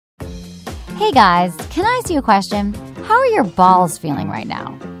Hey guys, can I ask you a question? How are your balls feeling right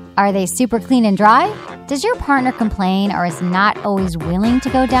now? Are they super clean and dry? Does your partner complain or is not always willing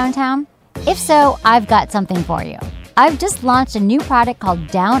to go downtown? If so, I've got something for you. I've just launched a new product called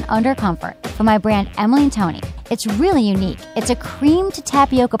Down Under Comfort from my brand Emily & Tony. It's really unique. It's a cream to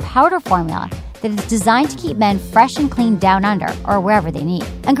tapioca powder formula that is designed to keep men fresh and clean down under or wherever they need.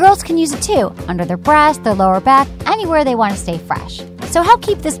 And girls can use it too, under their breast, their lower back, anywhere they want to stay fresh. So help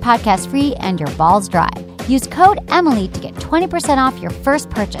keep this podcast free and your balls dry. Use code Emily to get 20% off your first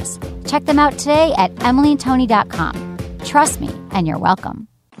purchase. Check them out today at emilyandtony.com. Trust me, and you're welcome.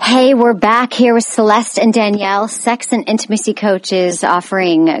 Hey, we're back here with Celeste and Danielle, sex and intimacy coaches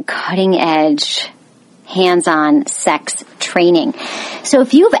offering cutting-edge, hands-on sex training. So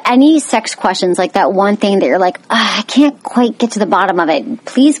if you have any sex questions, like that one thing that you're like, I can't quite get to the bottom of it,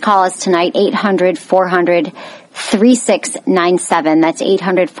 please call us tonight, 800-400-3697. That's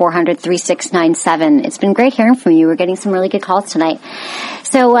 800-400-3697. It's been great hearing from you. We're getting some really good calls tonight.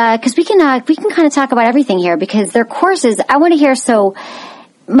 So, cause we can kind of talk about everything here because their courses, I want to hear, so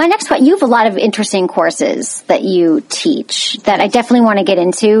my next question, you have a lot of interesting courses that you teach that I definitely want to get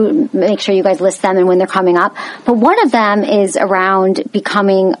into. Make sure you guys list them and when they're coming up. But one of them is around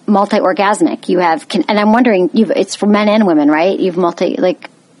becoming multi-orgasmic. You have, and I'm wondering, it's for men and women, right? You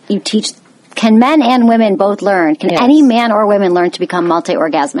teach, can men and women both learn? Can any man or women learn to become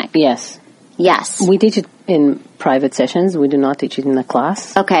multi-orgasmic? Yes. Yes. We teach it in private sessions. We do not teach it in a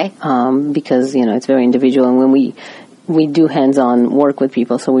class. Okay. Because, it's very individual. And when we do hands-on work with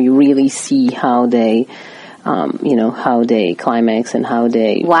people, so we really see how they, how they climax and how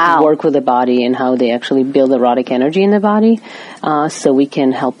they work with the body and how they actually build erotic energy in the body, so we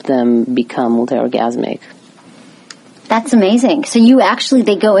can help them become multi-orgasmic. That's amazing. So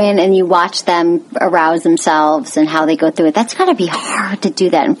they go in and you watch them arouse themselves and how they go through it. That's got to be hard to do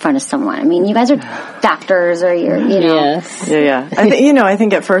that in front of someone. I mean, you guys are doctors or Yes. Yeah. I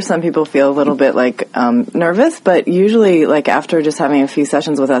think at first some people feel a little bit nervous, but usually after just having a few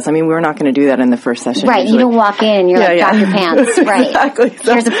sessions with us, we're not going to do that in the first session. Right. Usually. You don't walk in and you're drop your pants. Right. Exactly.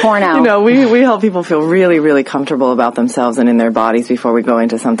 So, here's a porno. We help people feel really, really comfortable about themselves and in their bodies before we go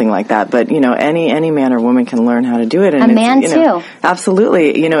into something like that. But, any man or woman can learn how to do it. And a man too.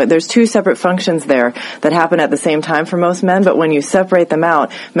 Absolutely. There's two separate functions there that happen at the same time for most men, but when you separate them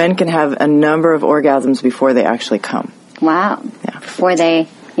out, men can have a number of orgasms before they actually come. Wow. Yeah. Before they,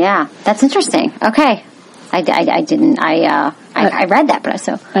 that's interesting. Okay. I read that, but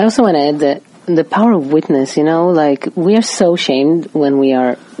I also want to add that the power of witness, we are so shamed when we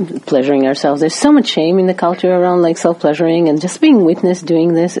are pleasuring ourselves. There's so much shame in the culture around self-pleasuring, and just being witness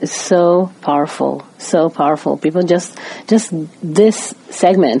doing this is so powerful, so powerful. People just this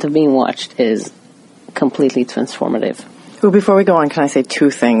segment of being watched is completely transformative. Well, before we go on, can I say two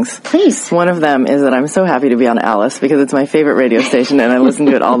things? Please. One of them is that I'm so happy to be on Alice because it's my favorite radio station and I listen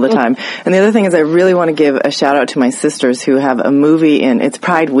to it all the time. And the other thing is I really want to give a shout out to my sisters who have a movie it's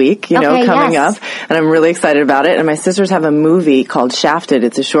Pride Week, coming up. And I'm really excited about it. And my sisters have a movie called Shafted.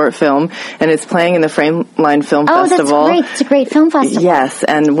 It's a short film and it's playing in the Frameline Film Festival. Oh, that's great. It's a great film festival. Yes.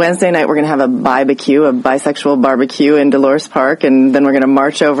 And Wednesday night we're going to have a bisexual barbecue in Dolores Park. And then we're going to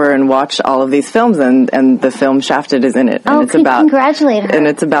march over and watch all of these films. And the film Shafted is in it. And it's about, congratulate her. And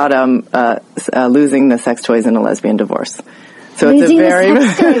it's about losing the sex toys in a lesbian divorce. So losing it's a very the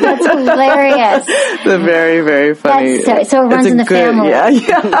sex toys. That's hilarious. It's a very, very funny. So it runs in the family. Yeah.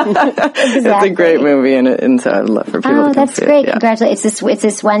 Exactly. It's a great movie, and so I'd love for people to come that's see great. it. Yeah. Congratulations. It's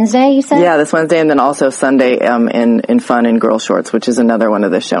this Wednesday, you said? Yeah, this Wednesday, and then also Sunday in Fun and Girl Shorts, which is another one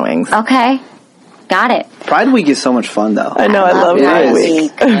of the showings. Okay. Got it. Pride Week is so much fun, though. I know. I love Pride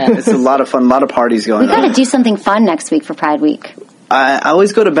Week. It's a lot of fun. A lot of parties going on. We got to do something fun next week for Pride Week. I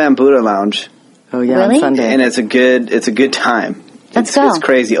always go to Bambuda Lounge. Oh yeah, really? on Sunday. And it's a good time. Let's go. It's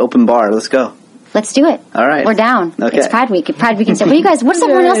crazy. Open bar. Let's go. Let's do it. All right. We're down. Okay. It's Pride Week. Pride Week in San Francisco. What's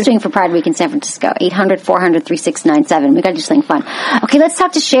everyone else doing for Pride Week in San Francisco? 800-400-3697. We got to do something fun. Okay, let's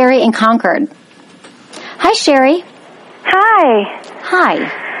talk to Sherry in Concord. Hi, Sherry. Hi.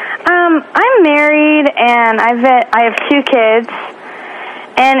 Hi. I'm married and I have 2 kids,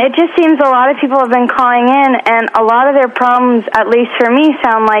 and it just seems a lot of people have been calling in, and a lot of their problems, at least for me,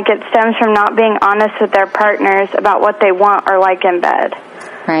 sound like it stems from not being honest with their partners about what they want or like in bed.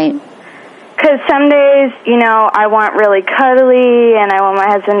 Right. Because some days, I want really cuddly, and I want my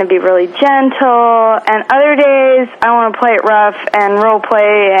husband to be really gentle, and other days I want to play it rough and role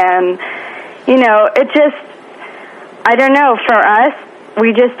play, and, it just, I don't know, for us,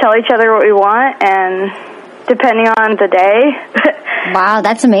 we just tell each other what we want, and depending on the day. Wow,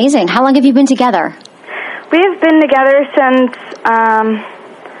 that's amazing. How long have you been together? We have been together since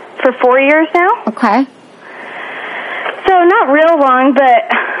for 4 years now. Okay. So not real long, but,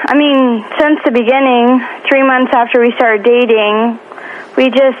 I mean, since the beginning, 3 months after we started dating, we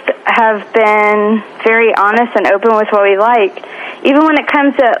just have been very honest and open with what we like. Even when it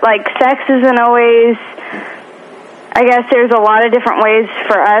comes to, like, sex isn't always, I guess there's a lot of different ways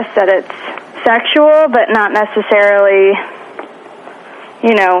for us that it's sexual, but not necessarily,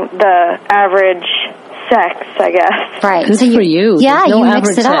 you know, the average sex, I guess. Right. Good for you. Yeah, no you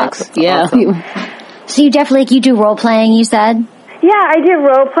average mix it sex. up. Yeah. Awesome. So you definitely, like, you do role-playing, you said? Yeah, I do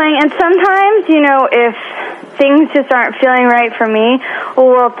role-playing, and sometimes, you know, if things just aren't feeling right for me,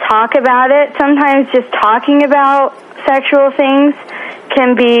 we'll talk about it. Sometimes just talking about sexual things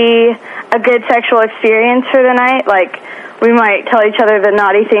can be a good sexual experience for the night. Like, we might tell each other the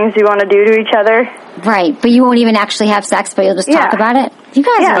naughty things we want to do to each other. Right, but you won't even actually have sex, but you'll just talk about it? You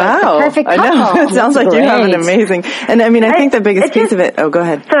guys are like the perfect couple. I know. It sounds like you have an amazing... And I mean, I think the biggest piece of it... Oh, go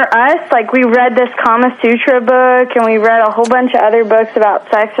ahead. For us, like, we read this Kama Sutra book, and we read a whole bunch of other books about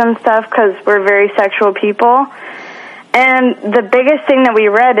sex and stuff because we're very sexual people. And the biggest thing that we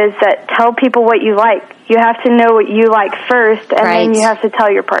read is that tell people what you like. You have to know what you like first, and then you have to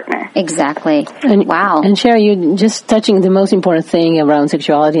tell your partner. Exactly. And, wow. And Sherry, you're just touching the most important thing around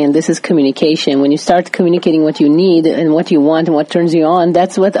sexuality, and this is communication. When you start communicating what you need and what you want and what turns you on,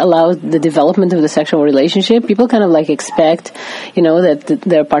 that's what allows the development of the sexual relationship. People kind of like expect, you know, that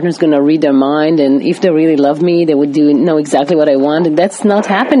their partner's going to read their mind, and if they really love me, they would know exactly what I want, and that's not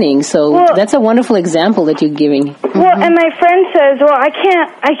happening. So that's a wonderful example that you're giving. Well, and my friend says, well, I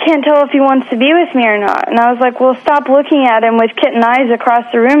can't tell if he wants to be with me or not. And I was like, well, stop looking at him with kitten eyes across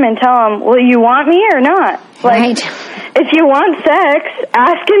the room and tell him, well, you want me or not? Like, if you want sex,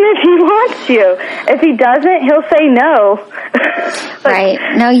 ask him if he wants you. If he doesn't, he'll say no.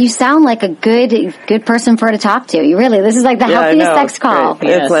 Right. No, you sound like a good person for her to talk to. You really, this is like the healthiest sex call.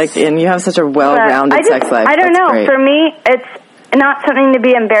 It's like, and you have such a well-rounded sex life. I don't know. Great. For me, it's not something to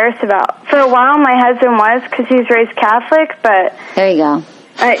be embarrassed about. For a while, my husband was, because he was raised Catholic, but... There you go.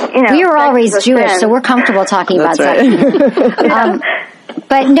 We were all raised Jewish, so we're comfortable talking about sex.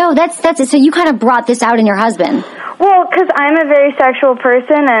 But no, that's it. So you kind of brought this out in your husband. Well, because I'm a very sexual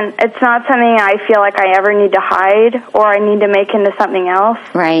person, and it's not something I feel like I ever need to hide or I need to make into something else.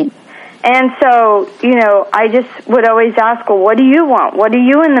 Right. And so, you know, I just would always ask, well, what do you want? What are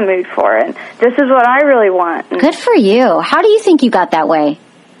you in the mood for? And this is what I really want. Good for you. How do you think you got that way?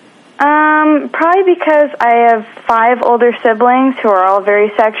 Probably because I have 5 older siblings who are all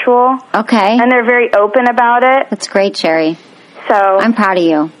very sexual. Okay. And they're very open about it. That's great, Sherry. So I'm proud of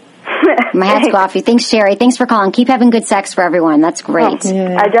you. My hats go off you. Thanks, Sherry. Thanks for calling. Keep having good sex for everyone. That's great.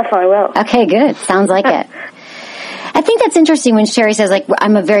 I definitely will. Okay, good. Sounds like it. I think that's interesting when Sherry says, like,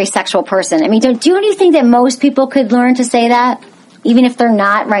 I'm a very sexual person. I mean, do you think that most people could learn to say that? Even if they're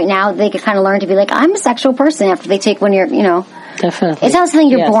not right now, they could kind of learn to be like, I'm a sexual person after they take one of your, you know. Definitely. It's not something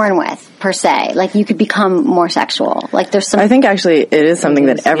you're born with, per se. Like, you could become more sexual. Like, there's some... I think, actually, it is something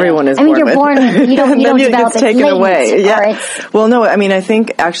that everyone is born with. I mean, you're born... You don't develop it taken latent, away. Yeah. Well, no, I mean, I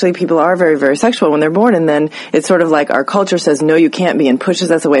think, actually, people are very, very sexual when they're born, and then it's sort of like our culture says, no, you can't be, and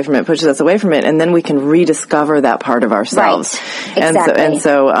pushes us away from it, and then we can rediscover that part of ourselves. Right. Exactly. And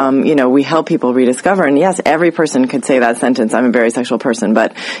so, you know, we help people rediscover, and yes, every person could say that sentence, I'm a very sexual person,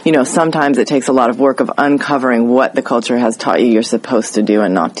 but, you know, sometimes it takes a lot of work of uncovering what the culture has taught you you're supposed to do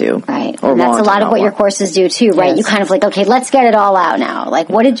and not do. Right. And that's a lot of what your courses do too, right? Yes. You kind of like, okay, let's get it all out now. Like,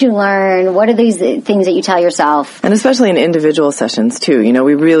 what did you learn? What are these things that you tell yourself? And especially in individual sessions too. You know,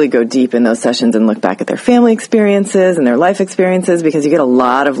 we really go deep in those sessions and look back at their family experiences and their life experiences, because you get a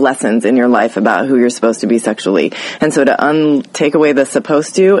lot of lessons in your life about who you're supposed to be sexually. And so to take away the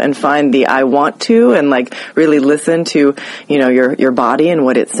supposed to and find the I want to, and like really listen to, you know, your body and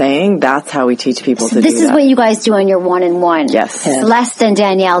what it's saying, that's how we teach people to do that. This is what you guys do on your one-on-one. Yes.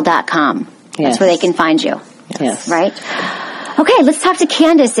 CelesteandDanielle.com. That's where they can find you. Yes. Right? Okay, let's talk to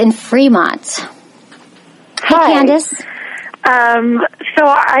Candace in Fremont. Hi. Hey, Candace. So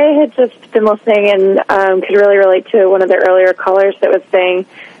I had just been listening and could really relate to one of the earlier callers that was saying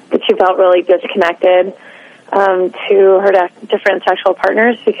that she felt really disconnected to her different sexual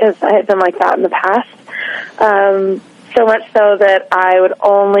partners, because I had been like that in the past. So much so that I would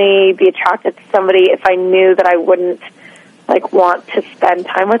only be attracted to somebody if I knew that I wouldn't like want to spend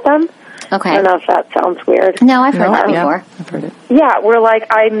time with them. Okay. I don't know if that sounds weird. No, I've heard that before. I've heard it. Yeah, where like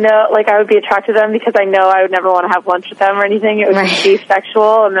I know, like I would be attracted to them because I know I would never want to have lunch with them or anything. It would just be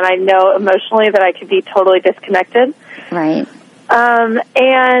sexual, and then I know emotionally that I could be totally disconnected. Right.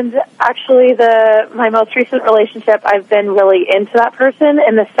 And actually, my most recent relationship, I've been really into that person,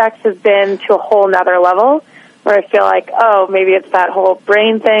 and the sex has been to a whole nother level. where I feel like, oh, maybe it's that whole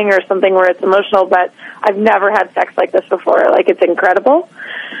brain thing or something where it's emotional, but I've never had sex like this before. Like, it's incredible.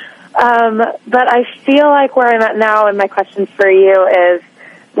 But I feel like where I'm at now, and my question for you is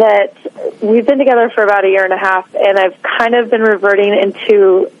that we've been together for about 1.5 years, and I've kind of been reverting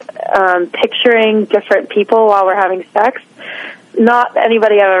into picturing different people while we're having sex. Not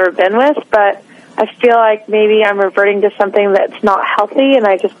anybody I've ever been with, but I feel like maybe I'm reverting to something that's not healthy, and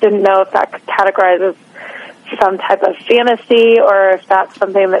I just didn't know if that categorizes some type of fantasy or if that's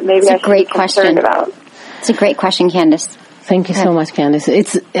something that maybe I should be concerned about. It's a great question, Candace. Thank you so much, Candace.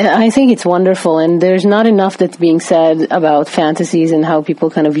 I think it's wonderful, and there's not enough that's being said about fantasies and how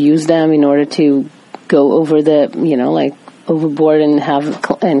people kind of use them in order to go over the, like overboard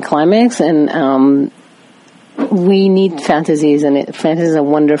and climax. And we need fantasies, and fantasies are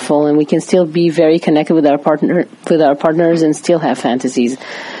wonderful, and we can still be very connected with our partners, and still have fantasies.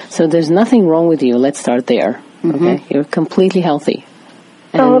 So there's nothing wrong with you. Let's start there. Mm-hmm. Okay, you're completely healthy.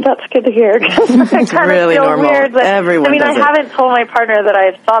 Oh, that's good to hear. I kind really of feel normal. weird. But, Everyone I haven't told my partner that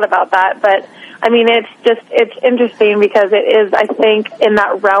I've thought about that, but it's interesting because it is, I think, in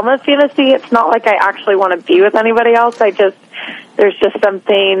that realm of fantasy. It's not like I actually want to be with anybody else. There's just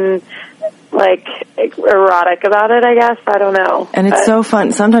something like erotic about it, I guess. I don't know. And it's so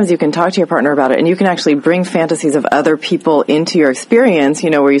fun. Sometimes you can talk to your partner about it, and you can actually bring fantasies of other people into your experience,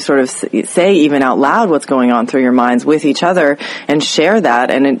 where you sort of say even out loud what's going on through your minds with each other and share that,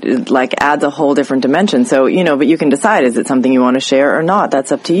 and it like adds a whole different dimension. So, but you can decide, is it something you want to share or not?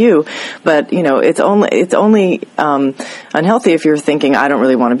 That's up to you. But, it's only unhealthy if you're thinking, I don't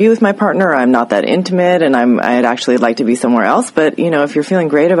really want to be with my partner, I'm not that intimate, and I'd actually like to be somewhere else. But, if you're feeling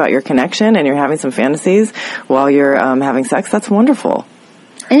great about your connection and you're having some fantasies while you're having sex, that's wonderful.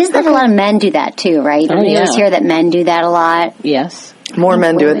 And isn't that a lot of men do that too, right? Oh, we always hear that men do that a lot. Yes. More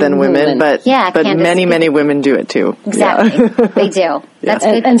men do it than women, but many women do it too. Exactly. Yeah. They do. That's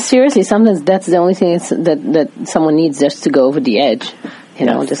good. And seriously, sometimes that's the only thing that someone needs just to go over the edge.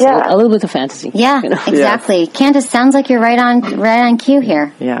 Just a little bit of fantasy. Yeah, exactly. Yeah. Candace, sounds like you're right on cue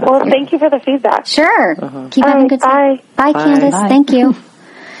here. Yeah. Well, thank you for the feedback. Sure. Keep having a good time. Bye, Candace. Bye. Thank you.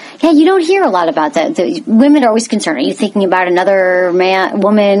 Yeah, you don't hear a lot about that. The women are always concerned. Are you thinking about another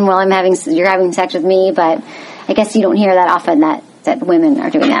woman while you're having sex with me? But I guess you don't hear that often that women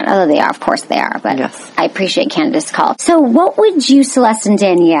are doing that. Although they are, of course they are. But yes. I appreciate Candace's call. So what would you, Celeste and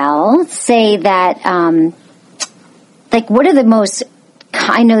Danielle, say that, what are the most,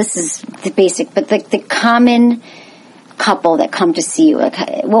 I know this is the basic, but the common couple that come to see you,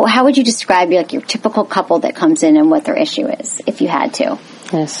 how would you describe your typical couple that comes in and what their issue is, if you had to?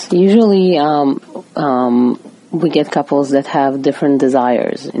 Yes, usually we get couples that have different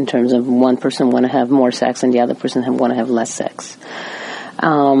desires in terms of one person want to have more sex and the other person want to have less sex.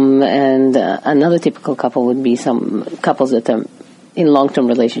 And another typical couple would be some couples that are in long-term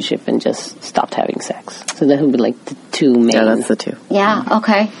relationship and just stopped having sex. So that would be like the two main. Yeah, that's the two. Yeah,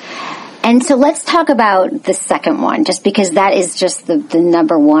 okay. And so let's talk about the second one, just because that is just the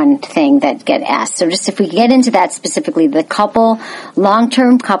number one thing that get asked. So just if we get into that specifically, the couple,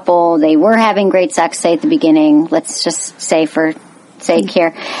 long-term couple, they were having great sex, say at the beginning, let's just say for sake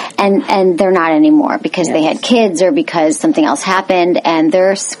here, and they're not anymore because they had kids or because something else happened, and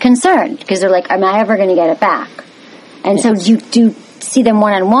they're concerned because they're like, am I ever going to get it back? And so do you see them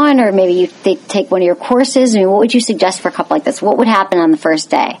one-on-one, or maybe they take one of your courses? I mean, what would you suggest for a couple like this? What would happen on the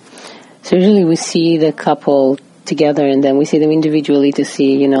first day? So usually we see the couple together, and then we see them individually to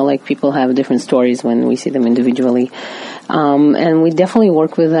see, people have different stories when we see them individually. And we definitely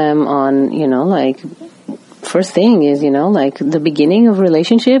work with them on, first thing is, the beginning of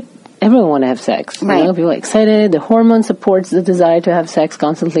relationship, everyone want to have sex. Right. People are excited. The hormone supports the desire to have sex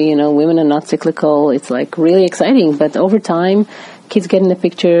constantly. Women are not cyclical. It's really exciting. But over time, kids get in the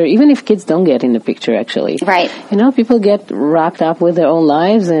picture, even if kids don't get in the picture, actually. Right. People get wrapped up with their own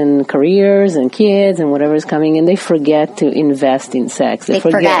lives and careers and kids and whatever is coming, and they forget to invest in sex. They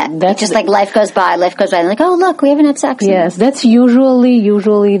forget. That's just like life goes by, and like, oh, look, we haven't had sex. Yes, that's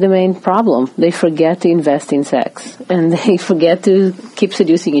usually the main problem. They forget to invest in sex, and they forget to keep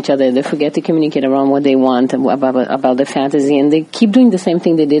seducing each other. They forget to communicate around what they want about the fantasy, and they keep doing the same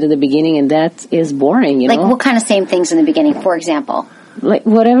thing they did at the beginning, and that is boring, Like what kind of same things in the beginning, for example? Like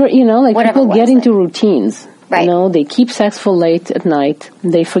whatever, people get into routines. Right. You know, they keep sex for late at night.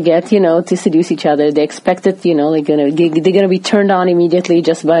 They forget, you know, to seduce each other. They expect that, you know, they're gonna be turned on immediately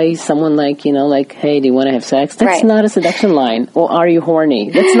just by someone like, you know, like, hey, do you want to have sex? That's not a seduction line. Or are you horny?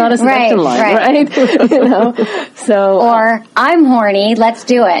 That's not a seduction line, right? You know, so or I'm horny. Let's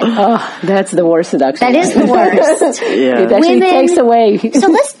do it. Oh, that's the worst seduction. That is the worst. It actually takes away. So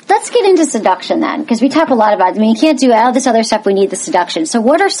let's get into seduction then, because we talk a lot about. I mean, you can't do all this other stuff. We need the seduction. So,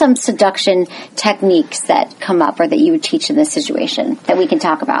 what are some seduction techniques that come up, or that you would teach in this situation that we can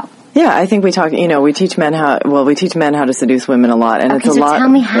talk about? Yeah, I think we teach men how to seduce women a lot, and it's a lot. Tell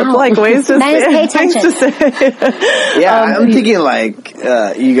me how. It's like ways to say, pay attention. Yeah, I'm thinking like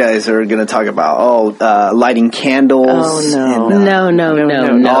you guys are going to talk about lighting candles. Oh no,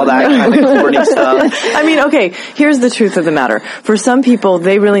 and, all that kind of corny stuff. I mean, okay, here's the truth of the matter. For some people,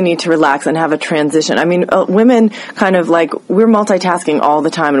 they really need to relax and have a transition. I mean, women kind of like, we're multitasking all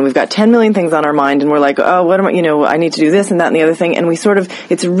the time, and we've got 10 million things on our mind, and we're like, oh, what am I? You know, I need to do this and that and the other thing, and we sort of,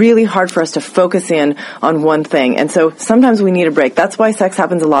 it's really hard for us to focus in on one thing. And so sometimes we need a break. That's why sex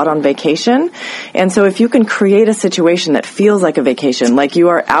happens a lot on vacation. And so if you can create a situation that feels like a vacation, like you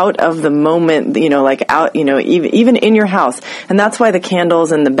are out of the moment, you know, like out, you know, even in your house. And that's why the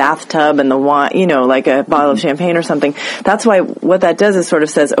candles and the bathtub and the wine, you know, like a bottle of champagne or something. That's why what that does is sort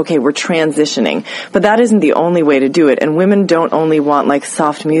of says, okay, we're transitioning. But that isn't the only way to do it. And women don't only want like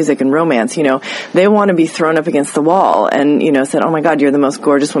soft music and romance, you know, they want to be thrown up against the wall and, you know, said, oh my God, you're the most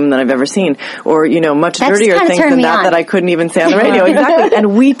gorgeous woman that I've ever seen, or, you know, much dirtier things than that I couldn't even say on the radio. Exactly.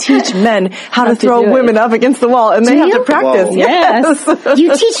 And we teach men how to throw women up against the wall, and they have to practice. Whoa. Yes.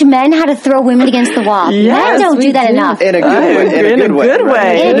 You teach men how to throw women against the wall. Yes, men don't do that enough. In a good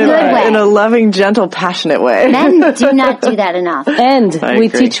way. In a loving, gentle, passionate way. Men do not do that enough. And we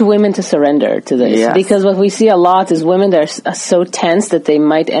teach women to surrender to this, because what we see a lot is women that are so tense that they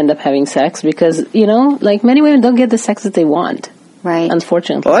might end up having sex because, you know, like many women don't get the sex that they want. Right.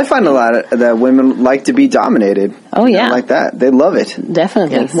 Unfortunately. Well, I find a lot that women like to be dominated. Oh, yeah. Like that. They love it.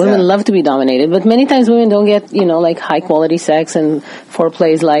 Definitely. Yes. Women love to be dominated. But many times women don't get, you know, like high quality sex, and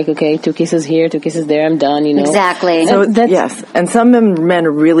foreplay is like, okay, 2 kisses here, 2 kisses there, I'm done, you know. Exactly. So yes. And some men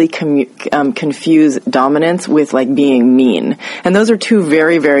really confuse dominance with like being mean. And those are two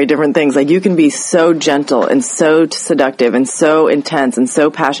very, very different things. Like you can be so gentle and so seductive and so intense and so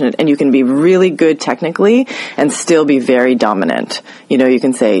passionate, and you can be really good technically and still be very dominant. You know, you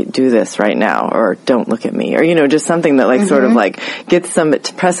can say, do this right now, or don't look at me, or, you know, just something that like sort of like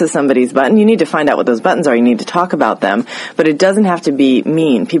presses somebody's button. You need to find out what those buttons are. You need to talk about them, but it doesn't have to be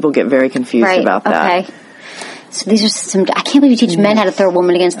mean. People get very confused about that. Okay. So these are some. I can't believe you teach men how to throw a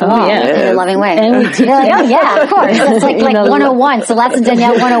woman against the wall in a loving way. And we teach, you're like, oh yeah, of course. That's like 101. So lots of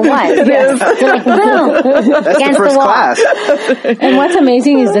Danielle 101. Yes. You're like, boom, that's against the first wall. class. And what's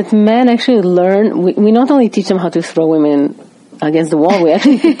amazing is that men actually learn. We not only teach them how to throw women against the wall, we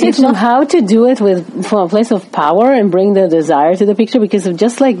actually teach them how to do it from a place of power and bring the desire to the picture, because of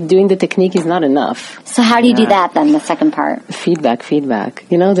just like doing the technique is not enough. So how do you do that then, the second part? Feedback.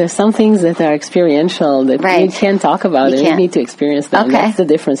 You know, there's some things that are experiential that you can't talk about, and you need to experience them. Okay. That's the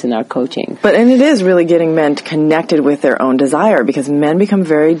difference in our coaching. And it is really getting men connected with their own desire, because men become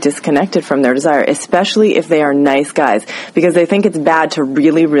very disconnected from their desire, especially if they are nice guys, because they think it's bad to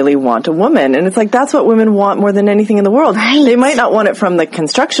really, really want a woman. And it's like, that's what women want more than anything in the world. Right. They might not want it from the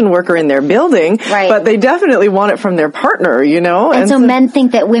construction worker in their building, but they definitely want it from their partner, you know? And so men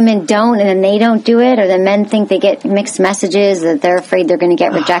think that women don't, and then they don't do it, or the men think they get mixed messages, that they're afraid they're going to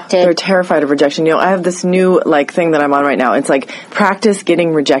get rejected. They're terrified of rejection. You know, I have this new, like, thing that I'm on right now. It's like, practice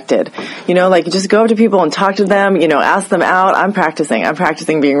getting rejected. You know, like, just go up to people and talk to them, you know, ask them out. I'm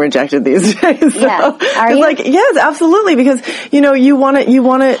practicing being rejected these days. Yeah. Are you? Like, yes, absolutely, because, you know, you want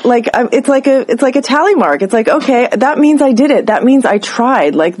to, like, it's like a tally mark. It's like, okay, that means I did it. That means I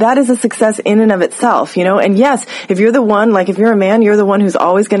tried. Like, that is a success in and of itself, you know? And yes, if you're the one, like, if you're a man, you're the one who's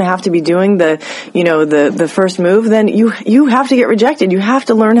always going to have to be doing the, you know, the first move, then you have to get rejected. You have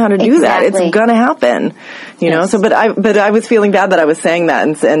to learn how to do that. It's going to happen, you know? So, but I was feeling bad that I was saying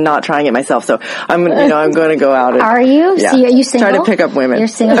that and not trying it myself. So I'm going to go out. Are you? Yeah, are you single? Try to pick up women. You're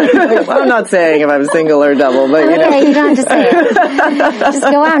single? Well, I'm not saying if I'm single or double, but you know. Okay, you don't have to say it. Just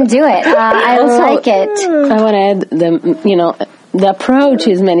go out and do it. I like it. I want to add the approach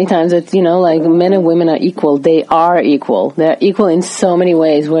is many times that, you know, like men and women are equal. They are equal. They're equal in so many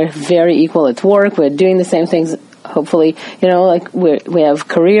ways. We're very equal at work. We're doing the same things. Hopefully, you know, like we have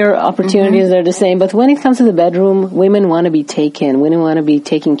career opportunities that are the same. But when it comes to the bedroom, women want to be taken. Women want to be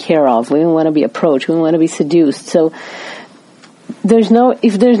taken care of. Women want to be approached. Women want to be seduced. So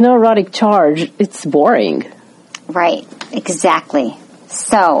if there's no erotic charge, it's boring. Right. Exactly.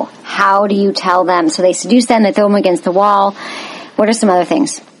 So, How do you tell them? So they seduce them, they throw them against the wall. What are some other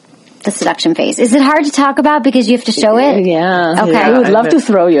things? The seduction phase. Is it hard to talk about because you have to show it? Yeah. Okay. I would love to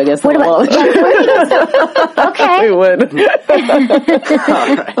throw you against the wall. Okay. We would.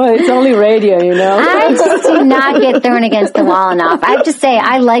 Well, it's only radio, I just do not get thrown against the wall enough. I have to say,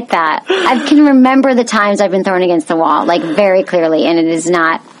 I like that. I can remember the times I've been thrown against the wall, like very clearly, and it is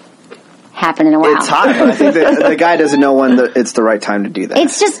not happened in a while. It's hot, but I think the guy doesn't know when it's the right time to do that.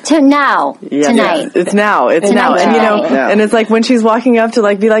 It's just tonight. It's now. It's now. And and it's like when she's walking up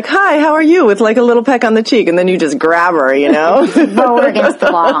to be like, hi, how are you? With like a little peck on the cheek, and then you just grab her, Throw her against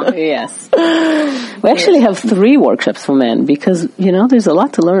the wall. Yes. We actually have 3 workshops for men because, there's a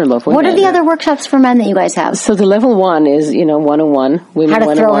lot to learn about women. What are the other workshops for men that you guys have? So the level 1 is, 101. Women how to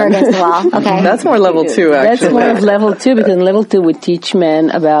 101. throw her against the wall. Okay. That's more level 2, actually. That's more of level 2 because in level 2 we teach men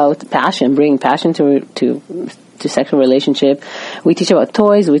about passion, bringing passion to sexual relationship. We teach about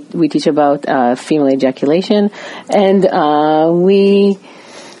toys. We teach about female ejaculation, and we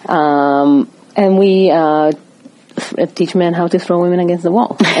teach men how to throw women against the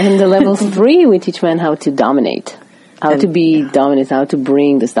wall. And in the level 3, we teach men how to dominate. How to be dominant, how to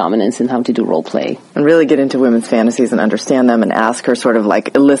bring this dominance, and how to do role play. And really get into women's fantasies and understand them and ask her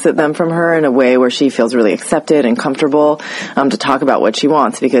elicit them from her in a way where she feels really accepted and comfortable to talk about what she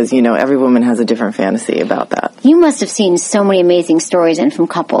wants because, every woman has a different fantasy about that. You must have seen so many amazing stories in from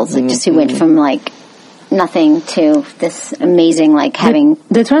couples just who went from nothing to this amazing having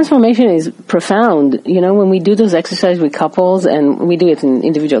the transformation is profound. When we do those exercises with couples, and we do it in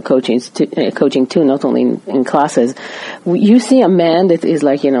individual coaching too, not only in classes, you see a man that is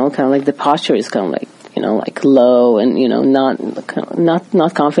the posture is kind of low and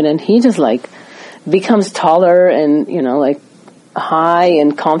not confident. He just becomes taller and high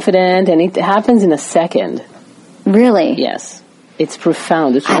and confident, and it happens in a second. Really? Yes. It's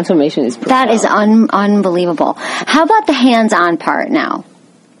profound. The transformation is profound. That is unbelievable. How about the hands-on part now?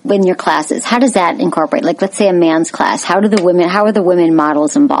 In your classes, how does that incorporate? Let's say a man's class. How are the women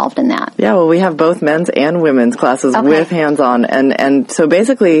models involved in that? Yeah, well, we have both men's and women's classes with hands-on, and so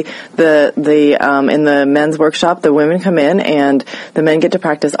basically in the men's workshop, the women come in and the men get to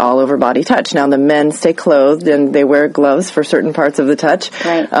practice all over body touch. Now the men stay clothed and they wear gloves for certain parts of the touch,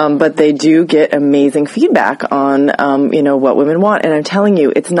 right. But they do get amazing feedback on what women want. And I'm telling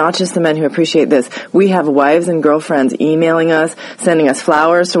you, it's not just the men who appreciate this. We have wives and girlfriends emailing us, sending us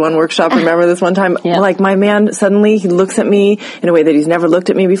flowers to one workshop. Remember this one time? Yeah. My man, suddenly he looks at me in a way that he's never looked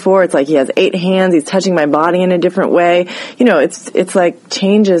at me before. It's like he has 8 hands. He's touching my body in a different way. It's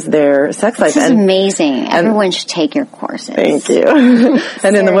changes their sex life. This is amazing. Everyone should take your courses. Thank you.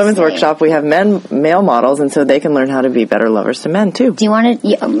 And in the women's workshop, we have male models, and so they can learn how to be better lovers to men too. Do you want to?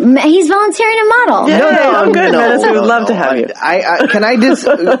 He's volunteering to model. Yeah, no, I'm good. We would love to have you. Can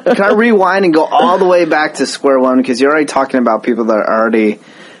I rewind and go all the way back to square one, because you're already talking about people that are already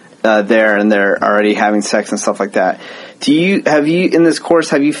there and they're already having sex and stuff like that. Have you in this course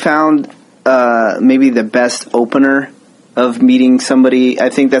found maybe the best opener of meeting somebody? I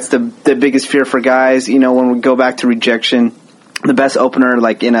think that's the biggest fear for guys. When we go back to rejection, the best opener,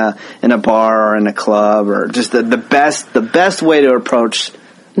 in a bar or in a club, or just the best way to approach.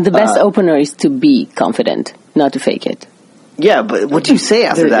 The best opener is to be confident, not to fake it. Yeah, but what do you say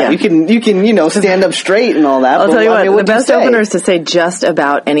after that? Yeah. You can stand up straight and all that. I'll tell you what, the best opener is to say just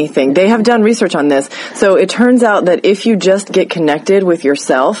about anything. They have done research on this. So it turns out that if you just get connected with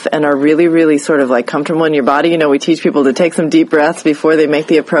yourself and are really, really sort of comfortable in your body, we teach people to take some deep breaths before they make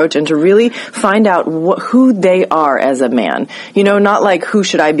the approach and to really find out who they are as a man. Not who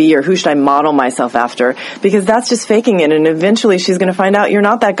should I be or who should I model myself after, because that's just faking it. And eventually she's going to find out you're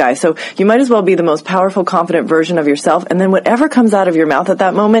not that guy. So you might as well be the most powerful, confident version of yourself. And then whatever comes out of your mouth at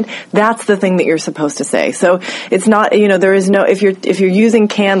that moment, that's the thing that you're supposed to say. So it's not, there is no, if you're using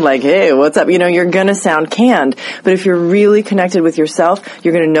canned, hey, what's up, you're going to sound canned. But if you're really connected with yourself,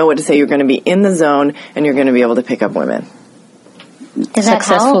 you're going to know what to say. You're going to be in the zone and you're going to be able to pick up women. Does that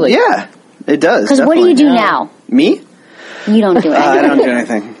help? Yeah, it does. Because what do you do now? Me? You don't do it. I don't do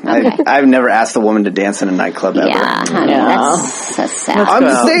anything. Okay. I've never asked a woman to dance in a nightclub ever. Yeah, honey, that's sad. I'm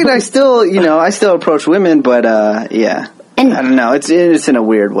just saying, I still approach women, but yeah. And I don't know. It's in a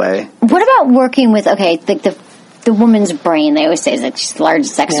weird way. What about working with the woman's brain? They always say is just the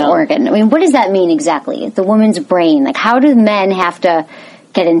largest sex organ. I mean, what does that mean exactly? The woman's brain. How do men have to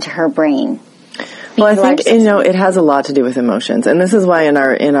get into her brain? speak. Well, I think, it has a lot to do with emotions. And this is why in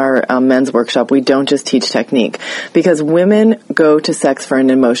our men's workshop, we don't just teach technique. Because women go to sex for an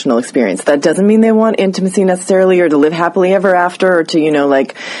emotional experience. That doesn't mean they want intimacy necessarily or to live happily ever after or to,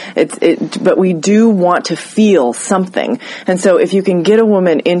 but we do want to feel something. And so if you can get a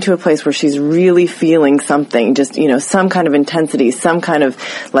woman into a place where she's really feeling something, just, some kind of intensity, some kind of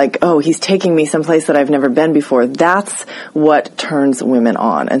like, oh, he's taking me someplace that I've never been before, that's what turns women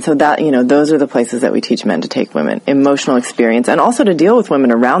on. And so that, those are the places that we teach men to take women. Emotional experience, and also to deal with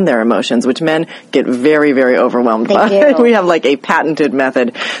women around their emotions, which men get very, very overwhelmed by. We have like a patented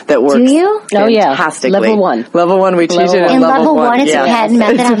method that works. Do you? Fantastically. Level 1. Level 1, we teach it in level 1. It's a patent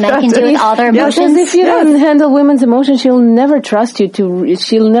method how men can do with all their emotions. Because if you don't handle women's emotions, she'll never trust you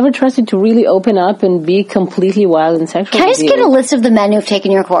to really open up and be completely wild and sexual. Can I just get a list of the men who've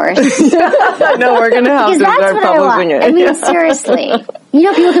taken your course? No, we're going to have to start publishing it. I mean, seriously.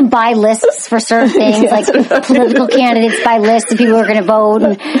 People can buy lists for certain things, like political candidates buy lists of people who are going to vote.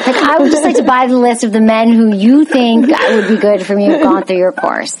 And, I would just like to buy the list of the men who you think would be good for me who've gone through your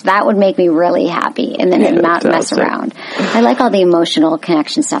course. That would make me really happy, and then not mess around. I like all the emotional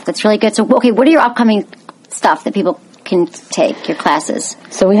connection stuff. That's really good. So, okay, what are your upcoming stuff that people can take, your classes?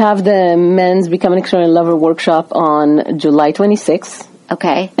 So we have the Men's Become an Extraordinary Lover workshop on July 26th.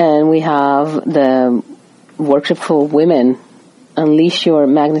 Okay. And we have the workshop for women, Unleash Your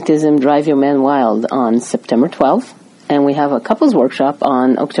Magnetism, Drive Your Man Wild, on September 12th. And we have a couples workshop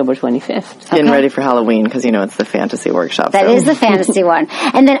on October 25th. Getting ready for Halloween because, it's the fantasy workshop. That is the fantasy one.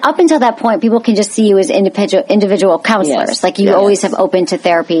 And then up until that point, people can just see you as individual counselors. Yes. Like you always have open to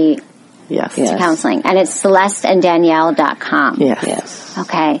therapy. Yes. To counseling. And it's CelesteandDanielle.com. Yes.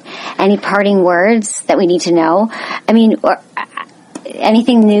 Okay. Any parting words that we need to know? I mean,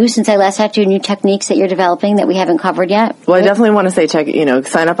 anything new since I last talked to you, new techniques that you're developing that we haven't covered yet? Well, I definitely want to say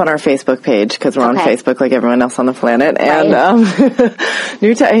sign up on our Facebook page because we're on Facebook like everyone else on the planet. Right. And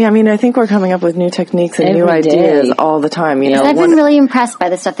I think we're coming up with new techniques and new ideas all the time. I've been really impressed by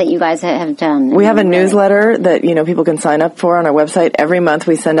the stuff that you guys have done. We have a newsletter that, people can sign up for on our website. Every month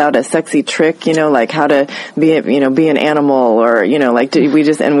we send out a sexy trick, like how to be an animal or,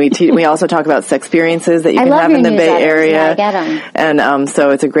 we also talk about sex experiences that you can have in the Bay Area. Yeah, I get them. And so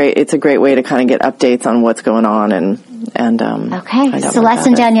it's a great way to kind of get updates on what's going on and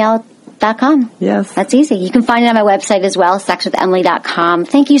CelesteandDanielle.com. Yes. That's easy. You can find it on my website as well, sexwithemily.com.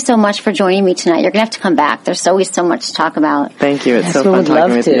 Thank you so much for joining me tonight. You're going to have to come back. There's always so much to talk about. Thank you. It's so fun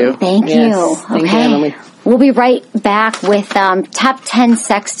talking with you. Thank you. Thank you, Emily. We'll be right back with top 10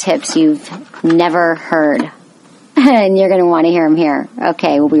 sex tips you've never heard. And you're going to want to hear them here.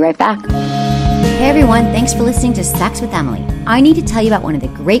 Okay, we'll be right back. Hey everyone, thanks for listening to Sex with Emily. I need to tell you about one of the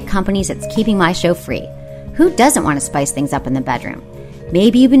great companies that's keeping my show free. Who doesn't want to spice things up in the bedroom?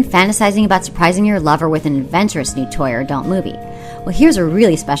 Maybe you've been fantasizing about surprising your lover with an adventurous new toy or adult movie. Well, here's a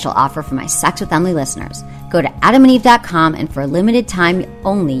really special offer for my Sex with Emily listeners. Go to adamandeve.com and for a limited time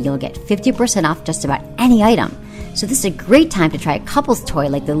only, you'll get 50% off just about any item. So this is a great time to try a couple's toy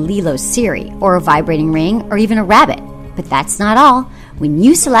like the Lilo Siri, or a vibrating ring, or even a rabbit. But that's not all. When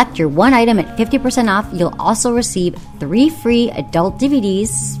you select your one item at 50% off, you'll also receive 3 free adult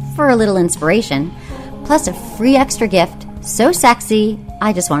DVDs for a little inspiration, plus a free extra gift so sexy,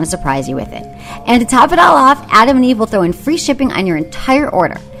 I just want to surprise you with it. And to top it all off, Adam and Eve will throw in free shipping on your entire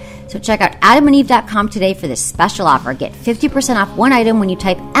order. So check out adamandeve.com today for this special offer. Get 50% off one item when you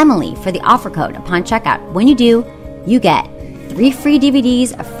type Emily for the offer code upon checkout. When you do, you get 3 free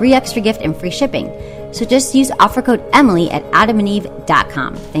DVDs, a free extra gift, and free shipping. So just use offer code Emily at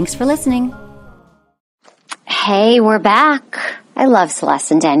adamandeve.com. Thanks for listening. Hey, we're back. I love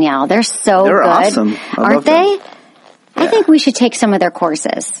Celeste and Danielle. They're so They're good. Awesome. Aren't they? Yeah. I think we should take some of their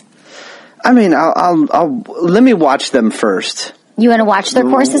courses. I mean, I'll let me watch them first. You want to watch their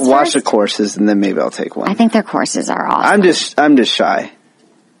courses Watch first? the courses, and then maybe I'll take one. I think their courses are awesome. I'm just shy.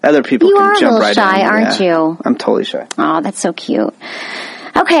 Other people you can jump right in. You are a little shy, aren't you? I'm totally shy. Oh, that's so cute.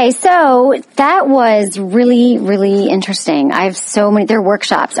 Okay, so that was really, really interesting. I have so many, they're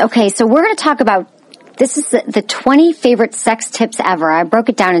workshops. Okay, so we're going to talk about, this is the 20 favorite sex tips ever. I broke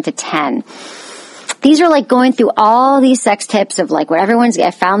it down into 10. These are like going through all these sex tips of like what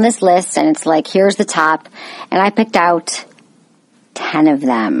I found this list and it's like, here's the top. And I picked out 10 of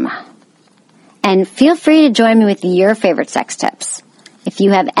them. And feel free to join me with your favorite sex tips. If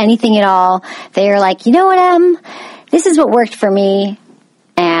you have anything at all that you're like, you know what, this is what worked for me.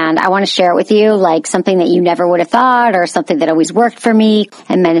 And I want to share it with you, like something that you never would have thought or something that always worked for me.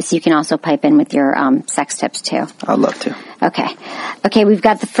 And Menace, you can also pipe in with your sex tips too. I'd love to. Okay, we've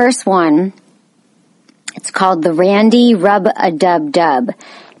got the first one. It's called the Randy Rub-a-Dub-Dub.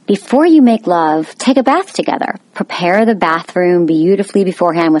 Before you make love, take a bath together. Prepare the bathroom beautifully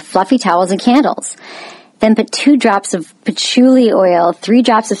beforehand with fluffy towels and candles. Then put 2 drops of patchouli oil, 3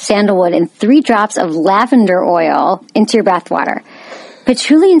 drops of sandalwood, and 3 drops of lavender oil into your bath water.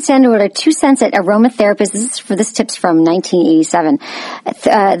 Patchouli and sandalwood are 2 cents at aromatherapists. This tip's from 1987.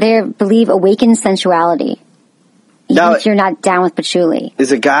 They believe awaken sensuality. Even if you're not down with patchouli.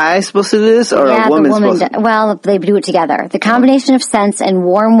 Is a guy supposed to do this, or a woman supposed to? Well, they do it together. The combination of scents and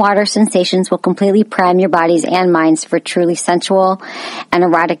warm water sensations will completely prime your bodies and minds for a truly sensual and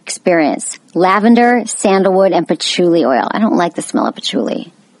erotic experience. Lavender, sandalwood, and patchouli oil. I don't like the smell of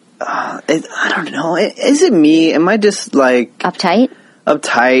patchouli. I don't know. Is it me? Am I just like...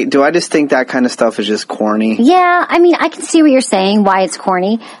 Uptight? Do I just think that kind of stuff is just corny? Yeah, I mean, I can see what you're saying, why it's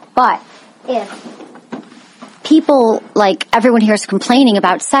corny, but if... people, like, everyone here is complaining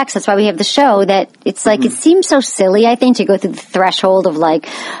about sex. That's why we have the show, that it's like, it seems so silly, I think, to go through the threshold of like,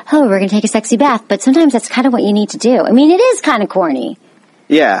 oh, we're going to take a sexy bath. But sometimes that's kind of what you need to do. I mean, it is kind of corny.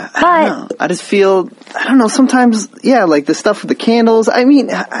 Yeah. I don't know. I just feel, I don't know, sometimes, yeah, like the stuff with the candles. I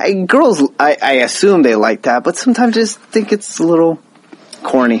mean, girls, I assume they like that, but sometimes I just think it's a little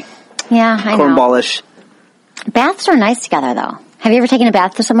corny. Yeah, I know. Cornballish. Baths are nice together, though. Have you ever taken a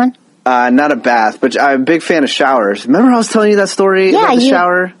bath with someone? Not a bath, but I'm a big fan of showers. Remember I was telling you that story about the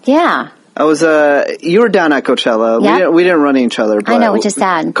shower? Yeah. I was, you were down at Coachella. Yep. We didn't run into each other. But I know, which is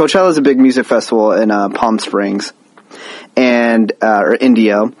sad. Coachella is a big music festival in Palm Springs, and or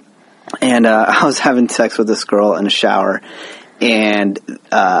Indio. And I was having sex with this girl in a shower, and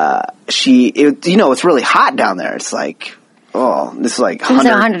it's really hot down there. It's like, this is like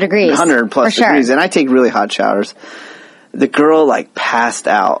 100 degrees. 100 plus degrees, and I take really hot showers. The girl, like, passed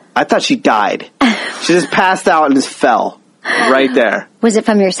out. I thought she died. She just passed out and just fell right there. Was it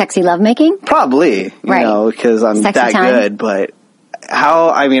from your sexy lovemaking? Probably, you know, because I'm sexy that time? good. But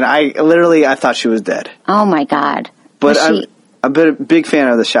I thought she was dead. Oh, my God. But I'm a big fan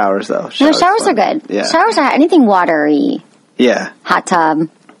of the showers, though. Showers are good. Yeah. Showers are anything watery. Yeah. Hot tub.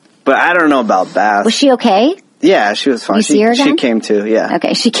 But I don't know about baths. Was she okay? Yeah, she was fine. You see her again? She came too, yeah.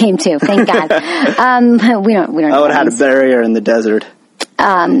 Okay, she came too. Thank God. we don't. I would have had to bury her in the desert.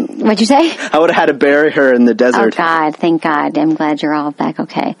 What'd you say? I would have had to bury her in the desert. Oh God, thank God. I'm glad you're all back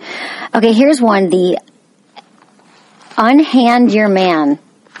okay. Okay, here's one. The unhand your man.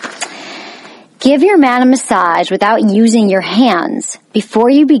 Give your man a massage without using your hands.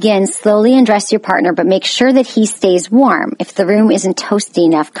 Before you begin, slowly undress your partner, but make sure that he stays warm. If the room isn't toasty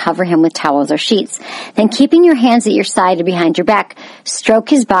enough, cover him with towels or sheets. Then, keeping your hands at your side or behind your back, stroke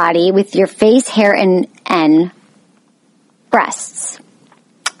his body with your face, hair, and breasts.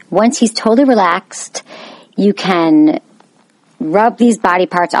 Once he's totally relaxed, you can rub these body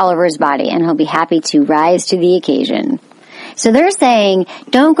parts all over his body, and he'll be happy to rise to the occasion. So they're saying,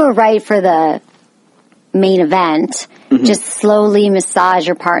 don't go right for the main event. Mm-hmm. Just slowly massage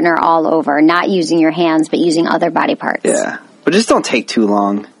your partner all over, not using your hands, but using other body parts. Yeah, but just don't take too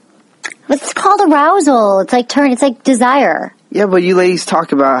long. It's called arousal. It's like desire. Yeah, but you ladies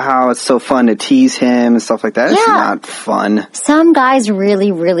talk about how it's so fun to tease him and stuff like that. Yeah. It's not fun. Some guys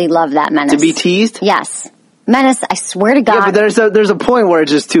really, really love that menace. To be teased? Yes. Menace, I swear to God. Yeah, but there's a point where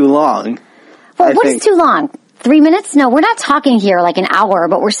it's just too long. Well, what is too long? 3 minutes? No, we're not talking here like an hour,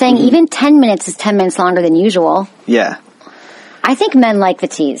 but we're saying even 10 minutes is 10 minutes longer than usual. Yeah. I think men like the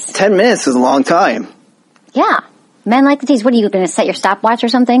tease. 10 minutes is a long time. Yeah. Men like the tease. What are you going to set your stopwatch or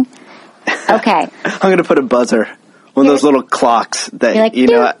something? Okay. I'm going to put a buzzer. One of those little clocks that, like,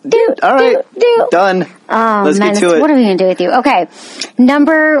 all right, done. Oh, let's man, get to it. What are we going to do with you? Okay.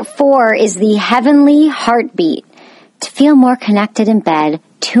 Number 4 is the heavenly heartbeat. To feel more connected in bed,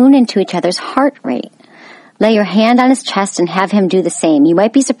 tune into each other's heart rate. Lay your hand on his chest and have him do the same. You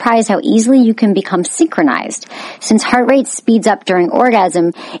might be surprised how easily you can become synchronized. Since heart rate speeds up during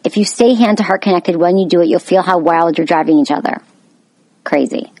orgasm, if you stay hand to heart connected when you do it, you'll feel how wild you're driving each other.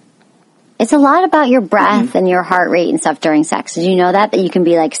 Crazy. It's a lot about your breath and your heart rate and stuff during sex. Did you know that you can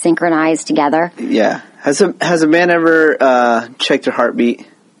be like synchronized together? Yeah. Has a man ever checked their heartbeat?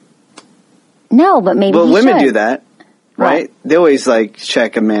 No, but maybe Well, women should. do that, right? What? They always like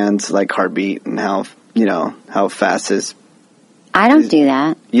check a man's like heartbeat and how fast his... I don't do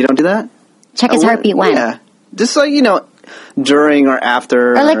that. You don't do that? Check his heartbeat when? Yeah. Just like, during or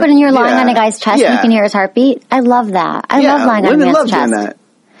after. Or like when you're lying on a guy's chest and you can hear his heartbeat. I love that. I love lying on a man's chest. Women love doing that.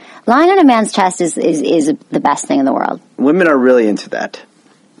 Lying on a man's chest is the best thing in the world. Women are really into that.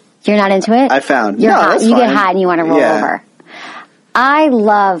 You're not into it? I found. You're no, hot. You get hot and you want to roll over. I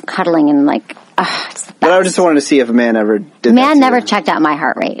love cuddling and like, it's the best. But I just wanted to see if a man ever did that. Man never checked out my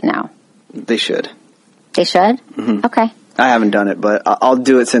heart rate, no. They should. They should? Mm-hmm. Okay. I haven't done it, but I'll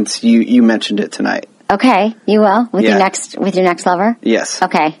do it since you mentioned it tonight. Okay, you will with your next lover. Yes.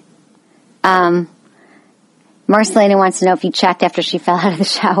 Okay. Marcelina wants to know if you checked after she fell out of the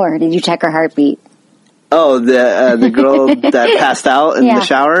shower. Did you check her heartbeat? Oh, the girl that passed out in the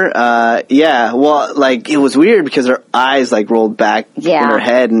shower? Yeah. Well, like, it was weird because her eyes, like, rolled back in her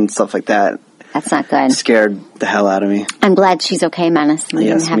head and stuff like that. That's not good. Scared the hell out of me. I'm glad she's okay, Menace.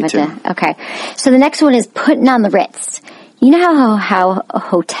 Yes, me too. Okay. So the next one is putting on the Ritz. You know how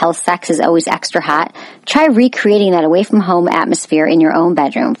hotel sex is always extra hot? Try recreating that away from home atmosphere in your own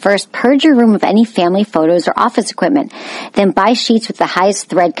bedroom. First, purge your room of any family photos or office equipment. Then buy sheets with the highest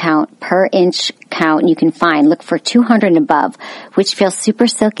thread count per inch count you can find. Look for 200 and above, which feel super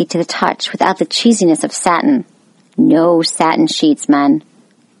silky to the touch without the cheesiness of satin. No satin sheets, men.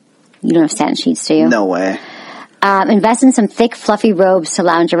 You don't have satin sheets, do you? No way. Invest in some thick, fluffy robes to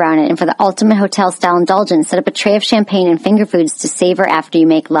lounge around in. And for the ultimate hotel-style indulgence, set up a tray of champagne and finger foods to savor after you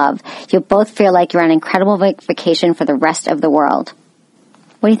make love. You'll both feel like you're on an incredible vacation for the rest of the world.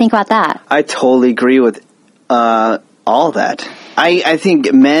 What do you think about that? I totally agree with all that. I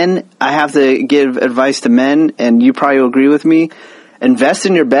think men, I have to give advice to men, and you probably agree with me. Invest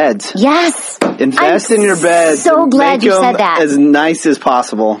in your beds. Yes! Invest in your beds. So glad you said that. As nice as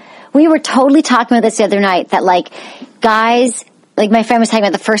possible. We were totally talking about this the other night, that, like, guys, like, my friend was talking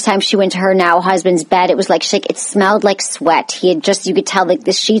about the first time she went to her now husband's bed, it was like, it smelled like sweat. He had just, you could tell, like,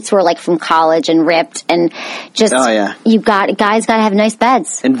 the sheets were, like, from college and ripped, and just, guys gotta have nice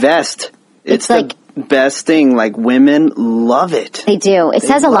beds. Invest. It's like the best thing. Like, women love it. They do. It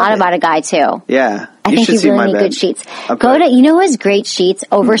says a lot about a guy, too. Yeah. I think you really need good sheets. Go to, you know who has great sheets?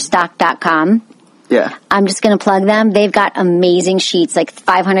 Overstock.com. Yeah. I'm just going to plug them. They've got amazing sheets, like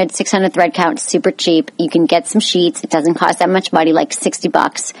 500, 600 thread count, super cheap. You can get some sheets. It doesn't cost that much money, like $60.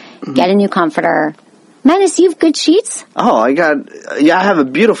 Mm-hmm. Get a new comforter. Menace, you have good sheets? Oh, I have a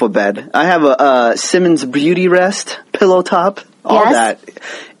beautiful bed. I have a Simmons Beauty Rest, pillow top, all that.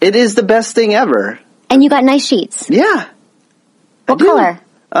 It is the best thing ever. And you got nice sheets? Yeah. What color?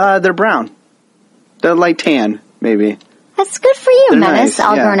 They're brown. They're like tan, maybe. That's good for you, Menace, nice,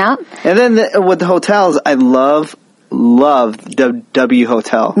 all grown up. And then with the hotels, I love the W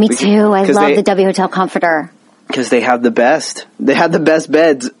Hotel. Me too. I love the W Hotel comforter. Because they have the best. They have the best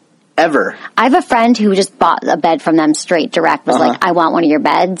beds ever. I have a friend who just bought a bed from them straight direct. Was like, I want one of your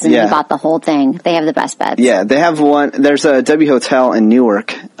beds. And he bought the whole thing. They have the best beds. Yeah, they have one. There's a W Hotel in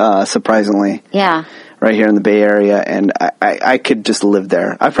Newark, surprisingly. Yeah. Right here in the Bay Area, and I could just live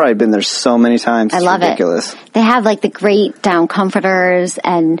there. I've probably been there so many times. I love ridiculous. It. They have, like, the great down comforters,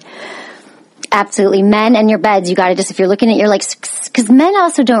 and absolutely, men and your beds, you gotta just, if you're looking at your, like, because men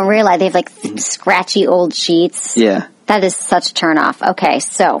also don't realize they have, like, scratchy old sheets. Yeah. That is such a turn off. Okay,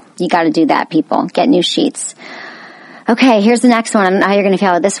 so you gotta do that, people. Get new sheets. Okay, here's the next one. I don't know how you're gonna feel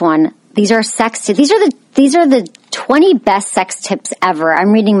about this one. These are sex tips. These are the 20 best sex tips ever.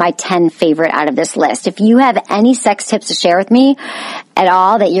 I'm reading my 10 favorite out of this list. If you have any sex tips to share with me at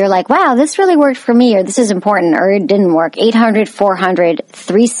all that you're like, wow, this really worked for me, or this is important, or it didn't work,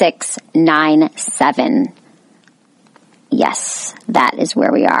 800-400-3697. Yes, that is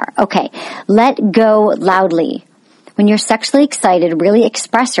where we are. Okay, let go loudly. When you're sexually excited, really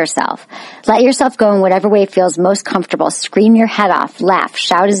express yourself. Let yourself go in whatever way feels most comfortable. Scream your head off, laugh,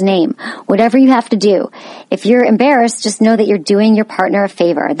 shout his name, whatever you have to do. If you're embarrassed, just know that you're doing your partner a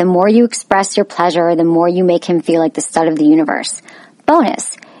favor. The more you express your pleasure, the more you make him feel like the stud of the universe.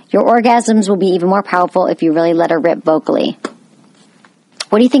 Bonus, your orgasms will be even more powerful if you really let her rip vocally.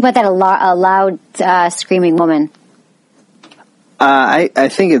 What do you think about that, a loud screaming woman? I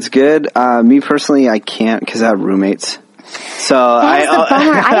think it's good. Me personally, I can't because I have roommates. So That's the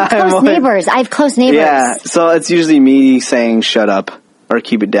bummer. I have close neighbors. Yeah, so it's usually me saying shut up or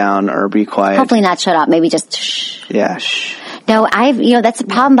keep it down or be quiet. Hopefully not shut up. Maybe just shh. Yeah, shh. No, that's the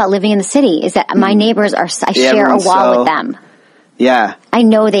problem about living in the city is that my neighbors I share a wall with them. Yeah. I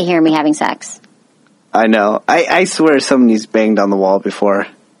know they hear me having sex. I know. I swear somebody's banged on the wall before.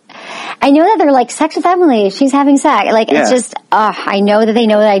 I know that they're like, sex with Emily, she's having sex. Like, it's just, I know that they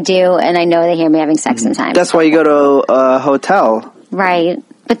know that I do, and I know they hear me having sex sometimes. That's why you go to a hotel. Right.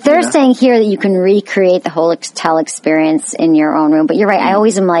 But they're saying here that you can recreate the whole hotel experience in your own room. But you're right, I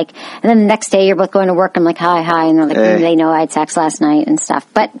always am like, and then the next day you're both going to work, I'm like, hi, and they're like, they know I had sex last night and stuff.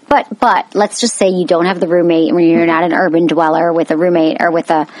 But let's just say you don't have the roommate, when you're not an urban dweller with a roommate or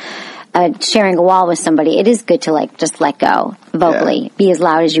with sharing a wall with somebody, it is good to just let go vocally. Be as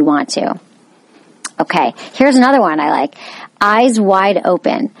loud as you want to. Okay, here's another one I like. Eyes wide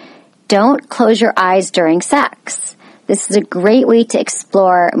open. Don't close your eyes during sex. This is a great way to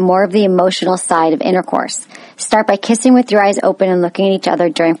explore more of the emotional side of intercourse. Start by kissing with your eyes open and looking at each other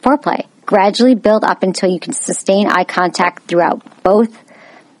during foreplay. Gradually build up until you can sustain eye contact throughout both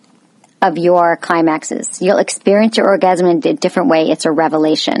of your climaxes. You'll experience your orgasm in a different way. It's a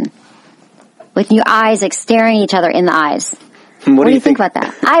revelation. With your eyes, like staring each other in the eyes. What do you think about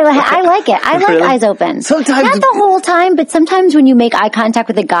that? I like it. I like eyes open. Sometimes, not the whole time, but sometimes when you make eye contact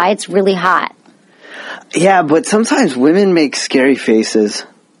with a guy, it's really hot. Yeah, but sometimes women make scary faces.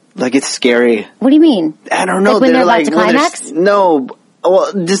 Like, it's scary. What do you mean? I don't know. Like when they're about to climax? No.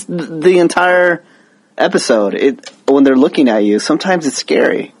 Well, just the entire episode. When they're looking at you, sometimes it's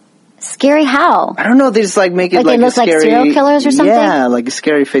scary. Scary how? I don't know. They just make it like they look scary, like serial killers or something? Yeah, like a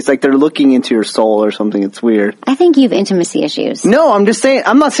scary face. Like they're looking into your soul or something. It's weird. I think you have intimacy issues. No, I'm just saying,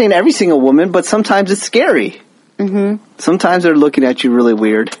 I'm not saying every single woman, but sometimes it's scary. Mm-hmm. Sometimes they're looking at you really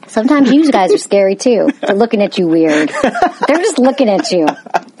weird. Sometimes you guys are scary too. They're looking at you weird. They're just looking at you.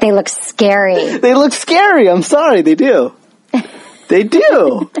 They look scary. They look scary. I'm sorry. They do. They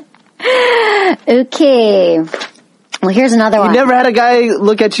do. Okay. Well, here's another one. You never had a guy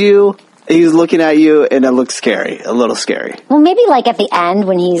look at you, he's looking at you, and it looks scary. A little scary. Well, maybe at the end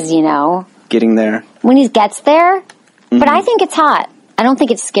when he's, getting there. When he gets there. Mm-hmm. But I think it's hot. I don't think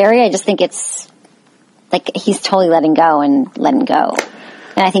it's scary. I just think it's he's totally letting go. And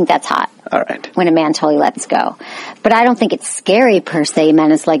I think that's hot. All right. When a man totally lets go. But I don't think it's scary per se,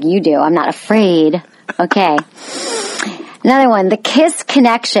 Menace, like you do. I'm not afraid. Okay. Another one, the kiss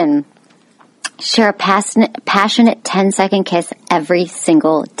connection. Share a passionate 10-second kiss every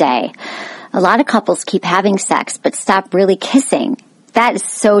single day. A lot of couples keep having sex, but stop really kissing. That is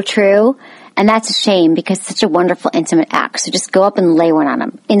so true. And that's a shame because it's such a wonderful, intimate act. So just go up and lay one on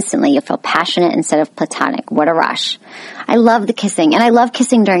them. Instantly, you'll feel passionate instead of platonic. What a rush. I love the kissing. And I love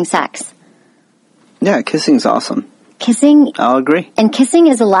kissing during sex. Yeah, kissing's awesome. Kissing. I'll agree. And kissing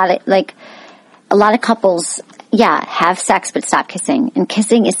is a lot of couples, have sex but stop kissing. And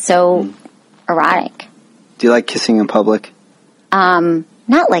kissing is so erotic. Do you like kissing in public? Not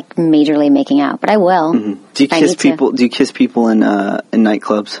majorly making out, but I will. Mm-hmm. Do you kiss people? Do you kiss people in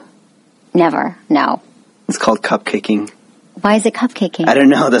nightclubs? Never. No. It's called cupcaking. Why is it cupcaking? I don't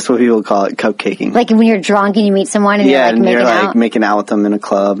know. That's what people call it, cupcaking. Like when you're drunk and you meet someone and you're making out with them in a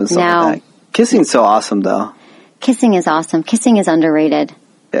club and stuff like that. Kissing's so awesome, though. Kissing is awesome. Kissing is underrated.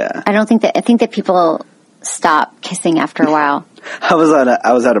 Yeah. I think that people stop kissing after a while. I was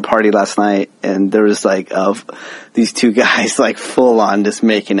at a party last night and there was these two guys full on just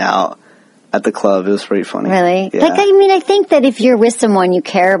making out at the club. It was pretty funny. Really? Yeah. I think that if you're with someone you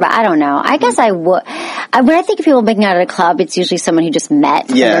care about, I don't know. I guess I would. When I think of people making out at a club, it's usually someone who just met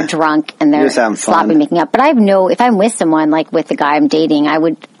and they're drunk and they're sloppy making out. But if I'm with someone, with the guy I'm dating, I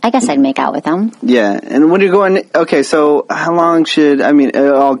guess I'd make out with them. Yeah. And when you're going, okay, so how long it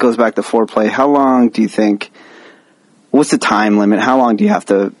all goes back to foreplay. How long do you think, what's the time limit? How long do you have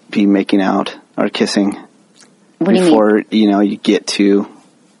to be making out or kissing? What do you mean? Before, you get to...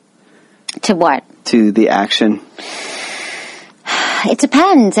 To what? To the action. It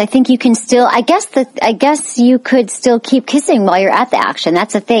depends. I think you can still, I guess you could still keep kissing while you're at the action.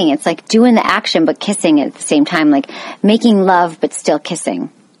 That's the thing. It's doing the action but kissing at the same time, making love but still kissing.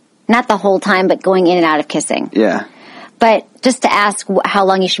 Not the whole time, but going in and out of kissing. Yeah. But just to ask how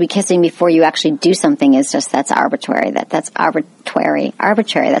long you should be kissing before you actually do something that's arbitrary. That's arbitrary.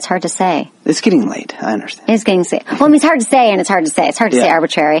 That's hard to say. It's getting late. I understand. It's getting late. Well, it's hard to say and it's hard to say. It's hard to say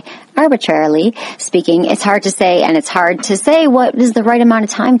arbitrary. Arbitrarily speaking, it's hard to say and it's hard to say what is the right amount of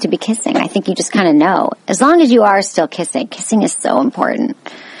time to be kissing. I think you just kind of know. As long as you are still kissing. Kissing is so important.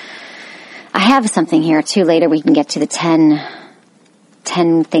 I have something here too. Later we can get to the 10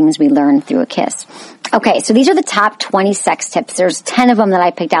 things we learned through a kiss. Okay, so these are the top 20 sex tips. There's 10 of them that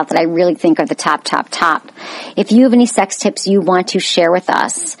I picked out that I really think are the top. If you have any sex tips you want to share with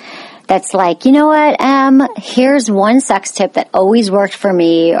us, that's you know what, here's one sex tip that always worked for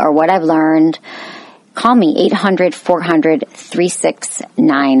me or what I've learned, call me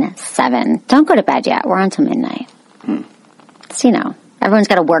 800-400-3697. Don't go to bed yet. We're on till midnight. So, everyone's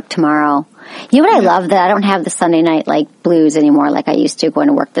got to work tomorrow. You know what I love? That I don't have the Sunday night blues anymore like I used to going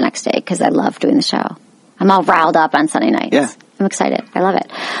to work the next day because I love doing the show. I'm all riled up on Sunday nights. Yeah. I'm excited. I love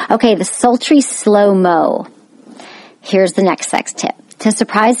it. Okay, the sultry slow-mo. Here's the next sex tip. To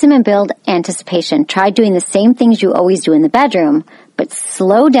surprise him and build anticipation, try doing the same things you always do in the bedroom, but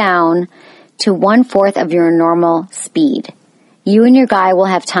slow down to 1/4 of your normal speed. You and your guy will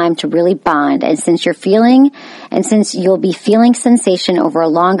have time to really bond, and since you'll be feeling sensation over a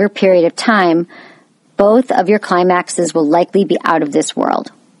longer period of time, both of your climaxes will likely be out of this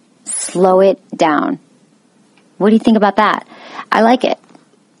world. Slow it down. What do you think about that? I like it.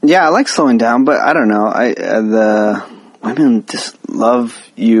 Yeah, I like slowing down, but I don't know. The women just love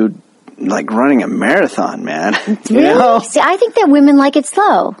you like running a marathon, man. Really? You know? See, I think that women like it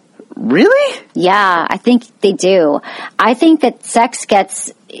slow. Really? Yeah, I think they do. I think that sex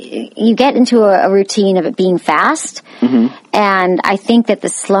you get into a routine of it being fast. Mm-hmm. And I think that the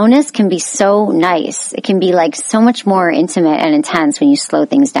slowness can be so nice. It can be like so much more intimate and intense when you slow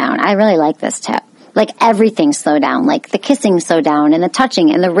things down. I really like this tip. Like everything slow down, like the kissing slow down and the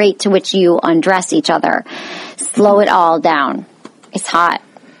touching and the rate to which you undress each other. Slow it all down. It's hot.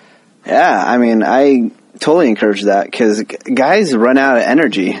 Yeah, I mean, I totally encourage that because guys run out of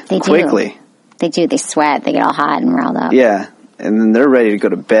energy quickly. They do. They sweat. They get all hot and riled up. Yeah, and then they're ready to go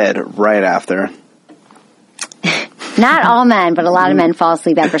to bed right after. Not all men, but a lot of men fall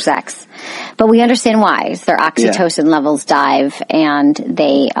asleep after sex. But we understand why. It's their oxytocin levels dive and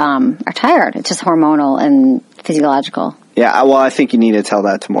they are tired. It's just hormonal and physiological. Yeah, well, I think you need to tell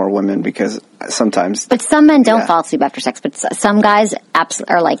that to more women because sometimes... But some men don't fall asleep after sex, but some guys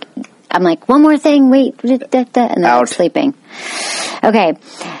are like, I'm like, one more thing, wait, and then they're sleeping. Okay,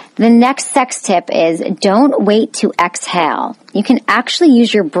 the next sex tip is don't wait to exhale. You can actually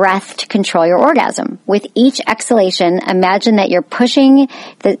use your breath to control your orgasm. With each exhalation, imagine that you're pushing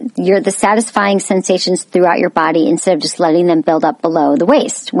the satisfying sensations throughout your body instead of just letting them build up below the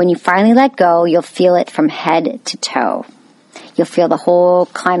waist. When you finally let go, you'll feel it from head to toe. You'll feel the whole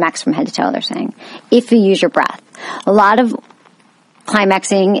climax from head to toe, they're saying, if you use your breath. A lot of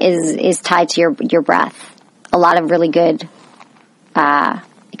climaxing is tied to your breath. A lot of really good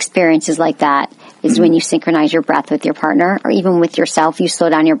experiences like that is when you synchronize your breath with your partner or even with yourself. You slow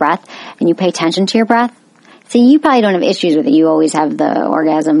down your breath and you pay attention to your breath. See, you probably don't have issues with it. You always have the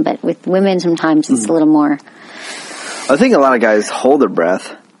orgasm, but with women sometimes it's a little more. I think a lot of guys hold their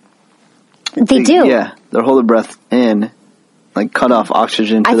breath. They do. Yeah, they hold their breath in, like cut off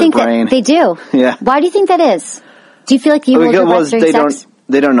oxygen to the brain. They do. Yeah. Why do you think that is? Do you feel like you hold your breath during sex?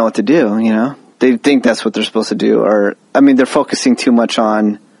 They don't know what to do, you know? They think that's what they're supposed to do. Or, I mean, they're focusing too much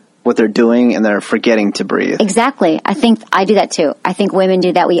on what they're doing and they're forgetting to breathe. Exactly. I think I do that too. I think women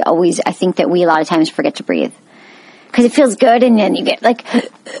do that. I think that we a lot of times forget to breathe. Because it feels good and then you get like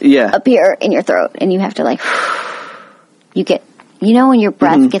up here in your throat and you have to like, you get, you know when your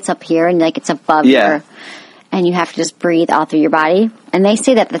breath gets up here and like it's above your, and you have to just breathe all through your body. And they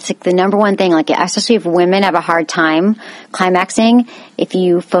say that that's like the number one thing, like especially if women have a hard time climaxing, if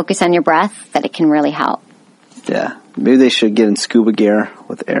you focus on your breath, that it can really help. Yeah. Maybe they should get in scuba gear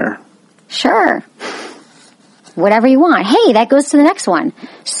with air. Sure. Whatever you want. Hey, that goes to the next one.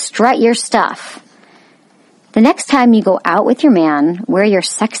 Strut your stuff. The next time you go out with your man, wear your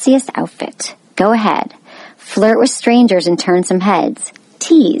sexiest outfit. Go ahead. Flirt with strangers and turn some heads.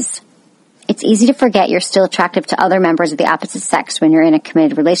 Tease. It's easy to forget you're still attractive to other members of the opposite sex when you're in a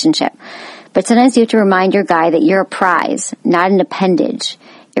committed relationship. But sometimes you have to remind your guy that you're a prize, not an appendage.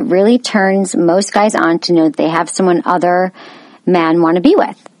 It really turns most guys on to know that they have someone other men want to be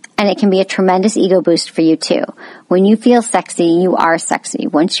with. And it can be a tremendous ego boost for you too. When you feel sexy, you are sexy.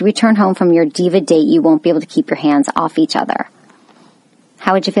 Once you return home from your diva date, you won't be able to keep your hands off each other.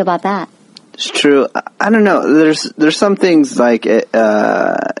 How would you feel about that? It's true. I don't know. There's some things like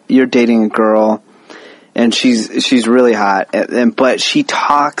you're dating a girl and she's really hot, but she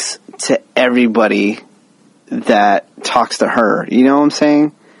talks to everybody that talks to her. You know what I'm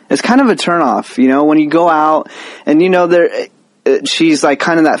saying? It's kind of a turnoff. You know, when you go out and you know she's like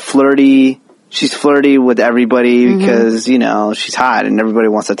kind of that flirty. She's flirty with everybody because you know she's hot and everybody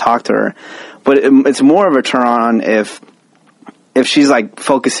wants to talk to her. But it's more of a turn on if she's like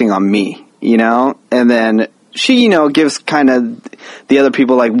focusing on me. You know, and then she, you know, gives kind of the other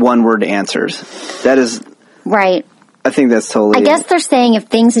people like one-word answers. That is right. I think that's totally. I guess they're saying if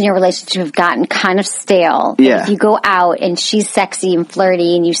things in your relationship have gotten kind of stale, if you go out and she's sexy and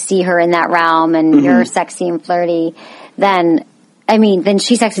flirty, and you see her in that realm, and you're sexy and flirty, then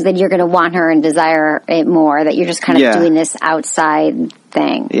she's sexy. Then you're going to want her and desire it more. That you're just kind of doing this outside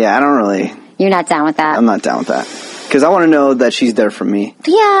thing. Yeah, I don't really. You're not down with that. I'm not down with that. Because I want to know that she's there for me.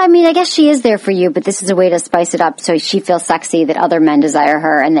 Yeah, I mean, I guess she is there for you, but this is a way to spice it up so she feels sexy, that other men desire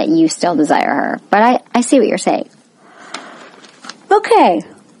her, and that you still desire her. But I see what you're saying. Okay,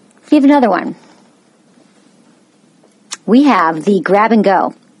 we have another one. We have the grab and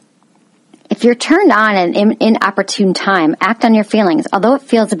go. If you're turned on at an inopportune time, act on your feelings. Although it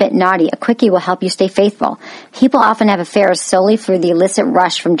feels a bit naughty, a quickie will help you stay faithful. People often have affairs solely for the illicit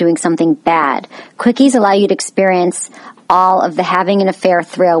rush from doing something bad. Quickies allow you to experience all of the having an affair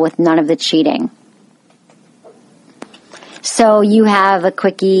thrill with none of the cheating. So you have a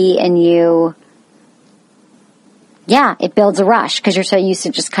quickie and you Yeah, it builds a rush because you're so used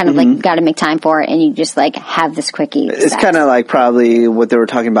to just kind of like got to make time for it, and you just like have this quickie. It's kind of like probably what they were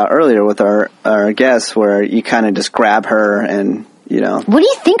talking about earlier with our guests, where you kind of just grab her and, you know. What do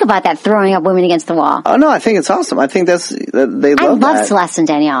you think about that, throwing up women against the wall? Oh no, I think it's awesome. I think they love that. I love Celeste and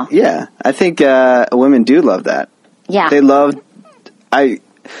Danielle. Yeah, I think women do love that. Yeah, they love. I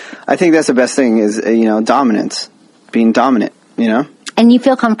think that's the best thing is dominance, being dominant. You know. And you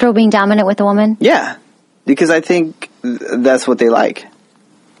feel comfortable being dominant with a woman? Yeah. Because I think that's what they like.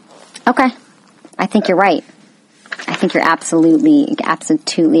 Okay. I think you're right. I think you're absolutely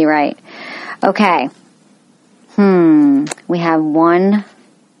right. Okay. We have one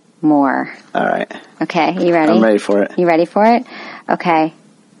more. All right. Okay. You ready? I'm ready for it. You ready for it? Okay.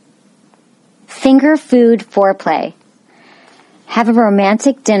 Finger food foreplay. Have a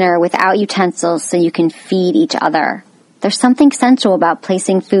romantic dinner without utensils so you can feed each other. There's something sensual about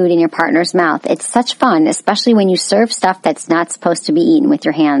placing food in your partner's mouth. It's such fun, especially when you serve stuff that's not supposed to be eaten with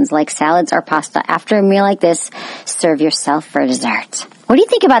your hands, like salads or pasta. After a meal like this, serve yourself for dessert. What do you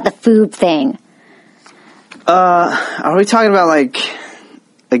think about the food thing? Are we talking about, like,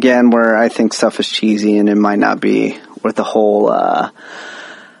 again, where I think stuff is cheesy and it might not be with the whole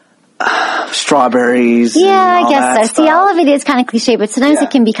strawberries? Yeah, I guess so. See, all of it is kind of cliche, but sometimes it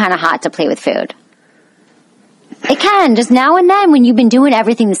can be kind of hot to play with food. It can, just now and then when you've been doing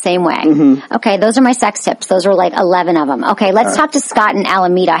everything the same way. Mm-hmm. Okay, those are my sex tips. Those are like 11 of them. Okay, let's talk to Scott in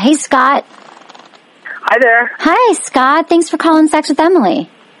Alameda. Hey, Scott. Hi there. Hi, Scott. Thanks for calling Sex with Emily.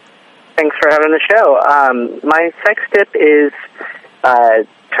 Thanks for having the show. My sex tip is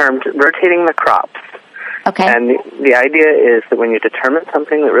termed rotating the crops. Okay. And the idea is that when you determine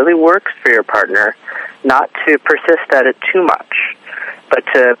something that really works for your partner, not to persist at it too much, but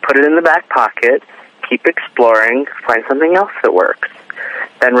to put it in the back pocket, keep exploring, find something else that works,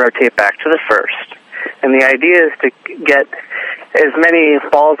 then rotate back to the first. And the idea is to get as many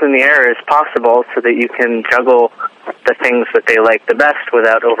balls in the air as possible so that you can juggle the things that they like the best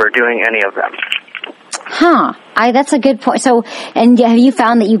without overdoing any of them. Huh. That's a good point. So, and have you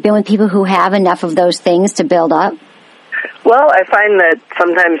found that you've been with people who have enough of those things to build up? Well, I find that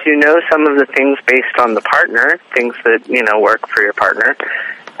sometimes you know some of the things based on the partner, things that, work for your partner.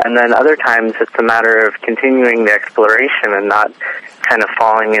 And then other times it's a matter of continuing the exploration and not kind of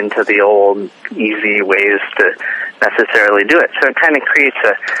falling into the old easy ways to necessarily do it. So it kind of creates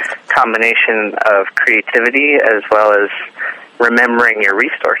a combination of creativity as well as remembering your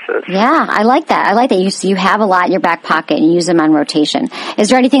resources. Yeah, I like that. I like that you have a lot in your back pocket and you use them on rotation. Is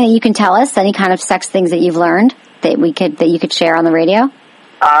there anything that you can tell us, any kind of sex things that you've learned that you could share on the radio?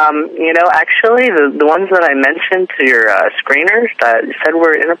 Actually, the ones that I mentioned to your screeners that said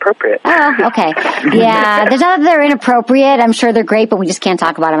were inappropriate. Oh, okay. Yeah, there's not that they're inappropriate. I'm sure they're great, but we just can't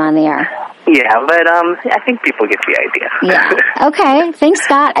talk about them on the air. Yeah, but I think people get the idea. Yeah. Okay. Thanks,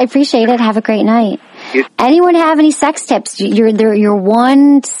 Scott. I appreciate it. Have a great night. Anyone have any sex tips? Your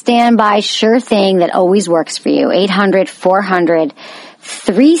one standby sure thing that always works for you.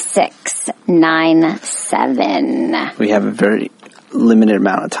 800-400-3697. We have a very limited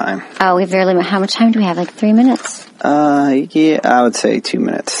amount of time. Oh, we have very limited. How much time do we have? Like 3 minutes? Yeah, I would say 2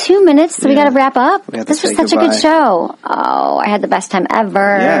 minutes. 2 minutes? So we got to wrap up? This was such a good show. Oh, I had the best time ever.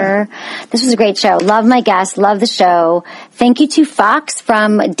 Yeah. This was a great show. Love my guests. Love the show. Thank you to Fox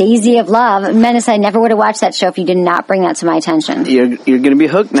from Daisy of Love. Menace, I never would have watched that show if you did not bring that to my attention. You're going to be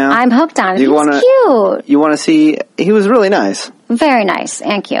hooked now. I'm hooked on it. He was cute. You want to see... He was really nice. Very nice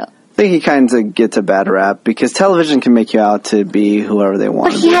and cute. I think he kind of gets a bad rap because television can make you out to be whoever they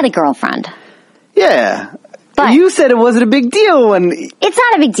want. But he had a girlfriend. Yeah. But you said it wasn't a big deal when... It's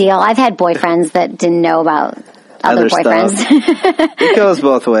not a big deal. I've had boyfriends that didn't know about other boyfriends. It goes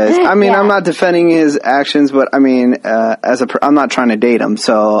both ways. I mean, I'm not defending his actions, but I mean, I'm not trying to date him,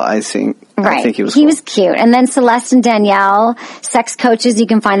 so I think he was cool. He was cute. And then Celeste and Danielle, sex coaches, you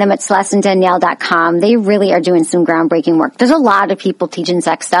can find them at CelesteandDanielle.com. They really are doing some groundbreaking work. There's a lot of people teaching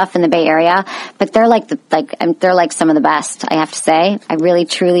sex stuff in the Bay Area, but they're they're like some of the best, I have to say. I really,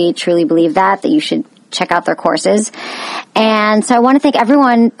 truly, truly believe that you should check out their courses. And so I want to thank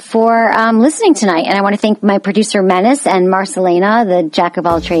everyone for listening tonight. And I want to thank my producer, Menace, and Marcelena, the jack of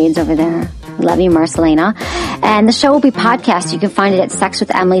all trades over there. Love you, Marcelena. And the show will be podcast. You can find it at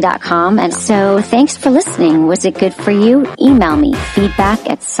sexwithemily.com. And so thanks for listening. Was it good for you? Email me,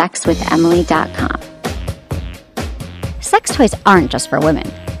 feedback@sexwithemily.com. Sex toys aren't just for women.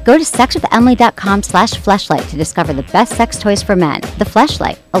 Go to sexwithemily.com/fleshlight to discover the best sex toys for men. The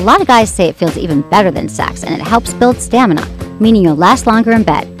Fleshlight. A lot of guys say it feels even better than sex, and it helps build stamina, meaning you'll last longer in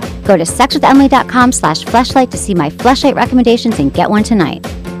bed. Go to sexwithemily.com/fleshlight to see my Fleshlight recommendations and get one tonight.